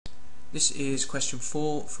This is question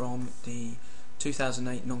 4 from the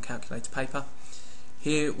 2008 non-calculator paper.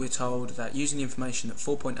 Here we're told that using the information that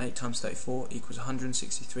 4.8 times 34 equals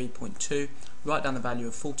 163.2, write down the value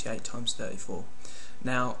of 48 times 34.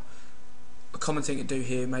 Now, a common thing to do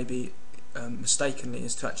here, maybe mistakenly,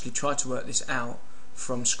 is to actually try to work this out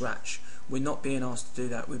from scratch. We're not being asked to do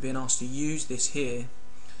that. We're being asked to use this here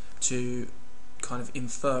to kind of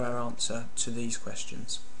infer our answer to these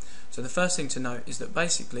questions. So the first thing to note is that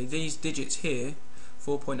basically these digits here,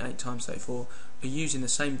 4.8 times 34, are using the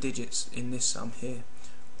same digits in this sum here.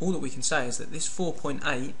 All that we can say is that this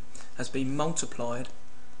 4.8 has been multiplied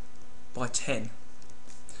by 10.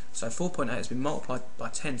 So 4.8 has been multiplied by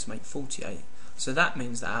 10 to make 48. So that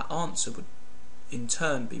means that our answer would in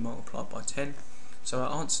turn be multiplied by 10. So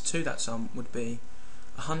our answer to that sum would be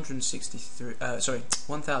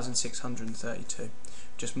 1632.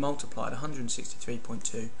 Just multiplied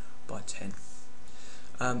 163.2 by 10.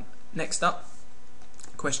 Next up,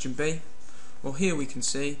 question B. Well, here we can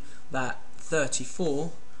see that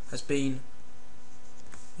 34 has been,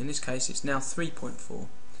 in this case, it's now 3.4.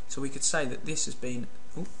 So we could say that this has been,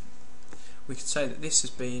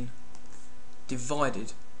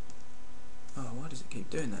 divided. Oh, why does it keep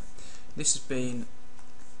doing that? This has been,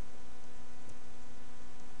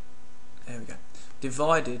 there we go,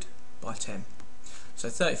 divided by 10. So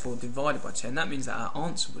 34 divided by 10, that means that our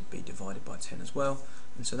answer would be divided by 10 as well,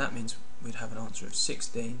 and so that means we'd have an answer of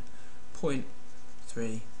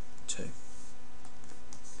 16.32.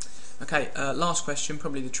 Okay, last question,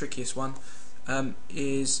 probably the trickiest one,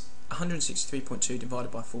 is 163.2 divided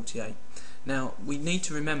by 48. Now, we need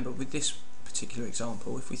to remember with this particular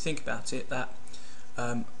example, if we think about it, that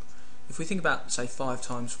if we think about, say, 5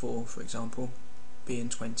 times 4, for example, being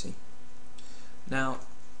 20. Now,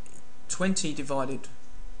 20 divided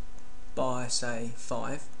by, say,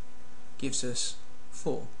 5 gives us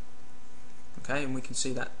 4. Okay, and we can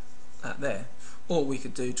see that there. Or we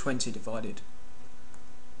could do 20 divided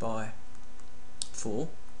by 4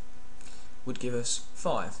 would give us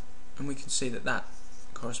 5, and we can see that that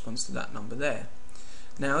corresponds to that number there.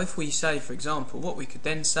 Now, if we say, for example, what we could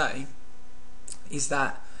then say is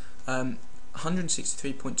that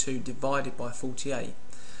 163.2 divided by 48,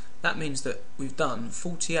 that means that we've done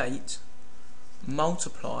 48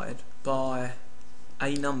 multiplied by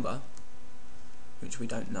a number which we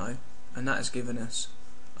don't know, and that has given us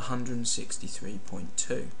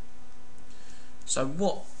 163.2. So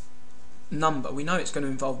what number, we know it's going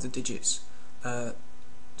to involve the digits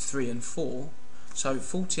 3 and 4, so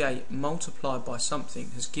 48 multiplied by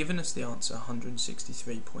something has given us the answer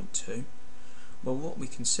 163.2. Well, what we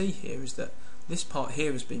can see here is that this part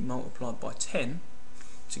here has been multiplied by 10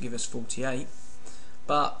 to give us 48,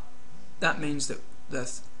 but that means that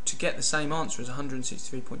to get the same answer as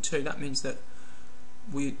 163.2, that means that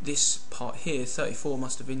this part here, 34,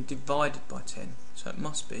 must have been divided by 10, so it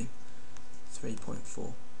must be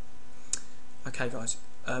 3.4. Okay guys,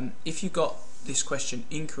 if you got this question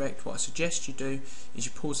incorrect, what I suggest you do is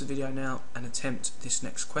you pause the video now and attempt this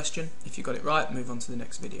next question. If you got it right, move on to the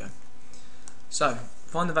next video. So,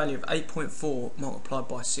 find the value of 8.4 multiplied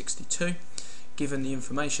by 62, given the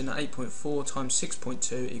information that 8.4 times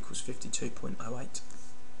 6.2 equals 52.08.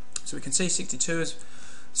 So we can see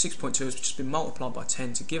 6.2 has just been multiplied by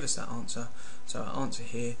 10 to give us that answer. So our answer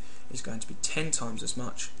here is going to be 10 times as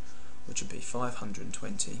much, which would be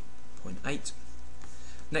 520.8.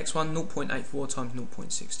 Next one, 0.84 times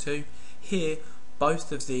 0.62. Here,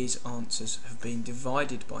 both of these answers have been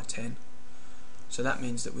divided by 10. So that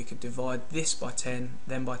means that we could divide this by 10,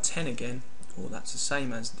 then by 10 again, or that's the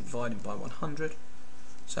same as dividing by 100.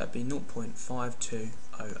 So it'd be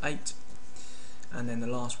 0.5208. And then the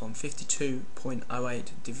last one,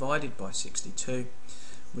 52.08 divided by 62,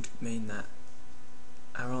 would mean that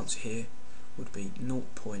our answer here would be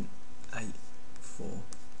 0.842.